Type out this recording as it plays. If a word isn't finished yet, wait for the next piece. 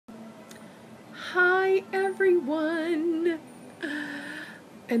Hi everyone!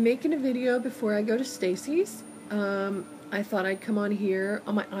 I'm making a video before I go to Stacy's. I thought I'd come on here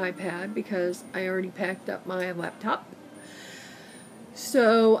on my iPad because I already packed up my laptop.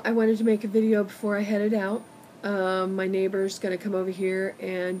 So I wanted to make a video before I headed out. My neighbor's going to come over here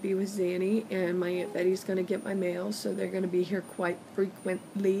and be with Zanny, and my Aunt Betty's going to get my mail, so they're going to be here quite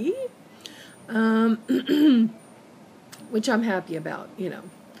frequently. Which I'm happy about, you know.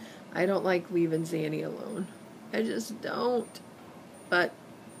 I don't like leaving Zanny alone. I just don't. But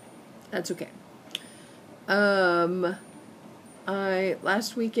that's okay.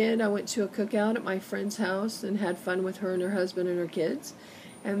 Last weekend I went to a cookout at my friend's house and had fun with her and her husband and her kids.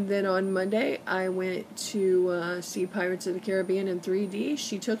 And then on Monday I went to see Pirates of the Caribbean in 3D.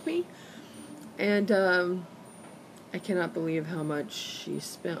 She took me, and I cannot believe how much she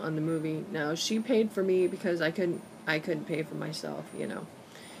spent on the movie. Now, she paid for me because I couldn't pay for myself, you know.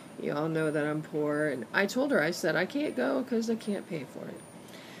 You all know that I'm poor, and I told her, I said, I can't go because I can't pay for it.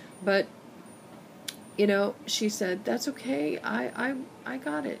 But, you know, she said, that's okay, I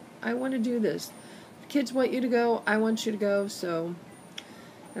got it. I want to do this. The kids want you to go, I want you to go, so.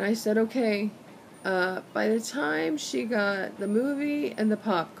 And I said, okay. By the time she got the movie and the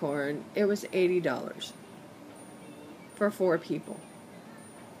popcorn, it was $80 for 4 people.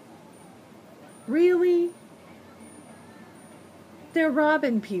 Really? They're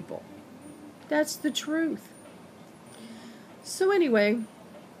robbing people. That's the truth. So anyway,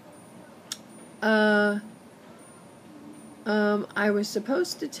 I was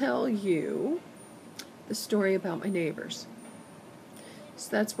supposed to tell you the story about my neighbors. So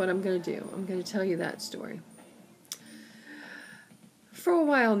that's what I'm going to do. I'm going to tell you that story. For a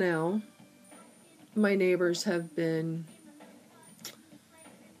while now, my neighbors have been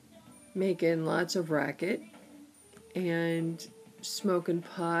making lots of racket and smoking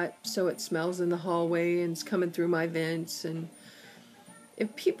pot so it smells in the hallway and it's coming through my vents. And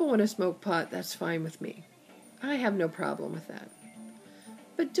if people want to smoke pot, that's fine with me. I have no problem with that.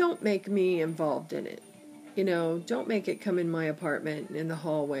 But don't make me involved in it. You know, don't make it come in my apartment and in the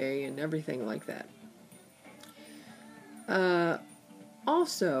hallway and everything like that.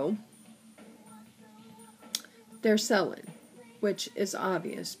 Also, they're selling, which is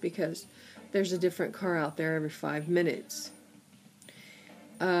obvious because there's a different car out there every 5 minutes.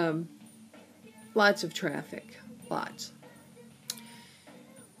 Lots of traffic. Lots.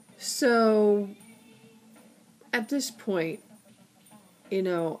 So, at this point, you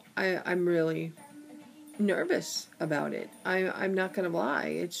know, I'm really nervous about it. I'm not going to lie.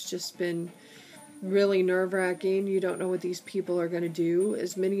 It's just been really nerve-wracking. You don't know what these people are going to do.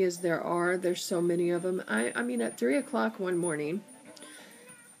 As many as there are, there's so many of them. I mean, at 3 o'clock one morning,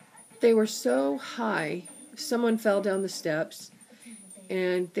 they were so high, someone fell down the steps,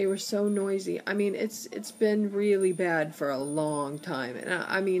 and they were so noisy. I mean, it's been really bad for a long time, and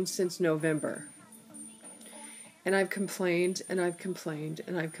I mean since November. And I've complained, and I've complained,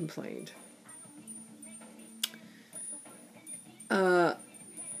 and I've complained. I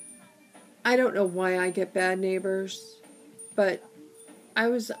don't know why I get bad neighbors, but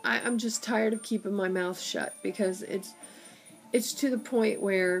I'm just tired of keeping my mouth shut because it's to the point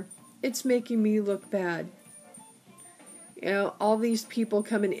where it's making me look bad. You know, all these people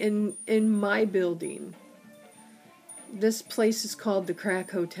coming in my building. This place is called the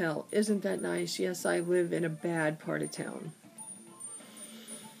Crack Hotel. Isn't that nice? Yes, I live in a bad part of town.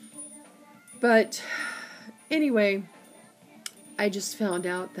 But anyway, I just found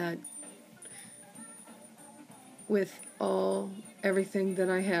out that with everything that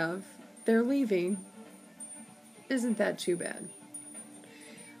I have, they're leaving. Isn't that too bad?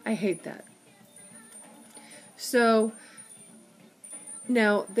 I hate that. So,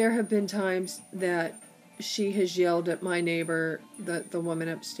 now, there have been times that she has yelled at my neighbor, the woman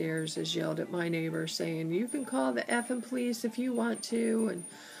upstairs has yelled at my neighbor saying, you can call the effing police if you want to, and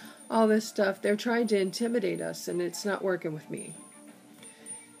all this stuff. They're trying to intimidate us, and it's not working with me.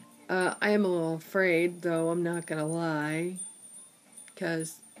 I am a little afraid, though, I'm not going to lie,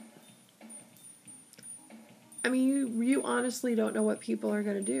 because, I mean, you honestly don't know what people are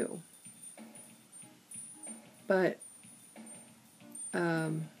going to do. But,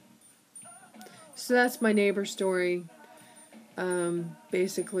 so that's my neighbor story.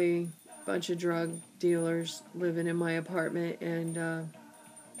 Basically, a bunch of drug dealers living in my apartment, and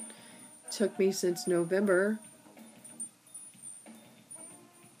took me since November.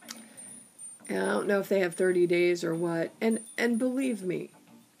 And I don't know if they have 30 days or what. And believe me,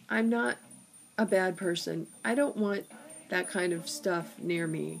 I'm not a bad person. I don't want that kind of stuff near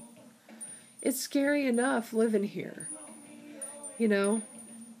me. It's scary enough living here, you know?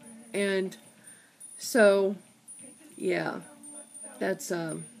 And So, yeah, that's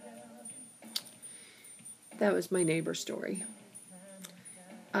that was my neighbor story.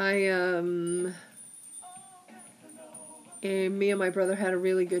 And me and my brother had a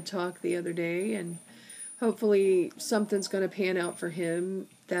really good talk the other day, and hopefully something's going to pan out for him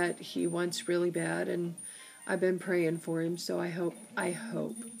that he wants really bad, and I've been praying for him, so I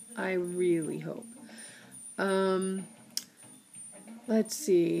really hope. Let's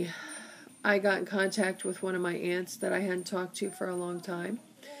see. I got in contact with one of my aunts that I hadn't talked to for a long time,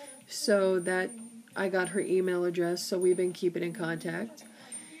 so that I got her email address, so we've been keeping in contact.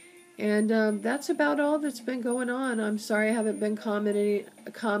 And that's about all that's been going on. I'm sorry I haven't been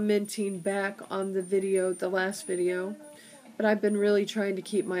commenting back on the last video, but I've been really trying to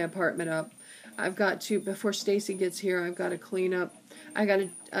keep my apartment up. I've got to, before Stacy gets here, I've got to clean up. I got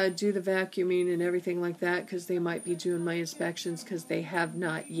to do the vacuuming and everything like that, because they might be doing my inspections, because they have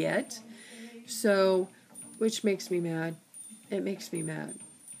not yet. So, which makes me mad. It makes me mad.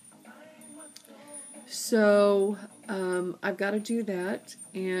 So, I've got to do that,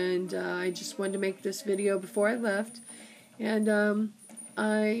 and I just wanted to make this video before I left, and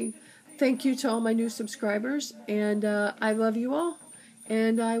I thank you to all my new subscribers, and I love you all,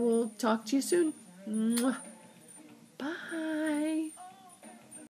 and I will talk to you soon. Mwah. Bye.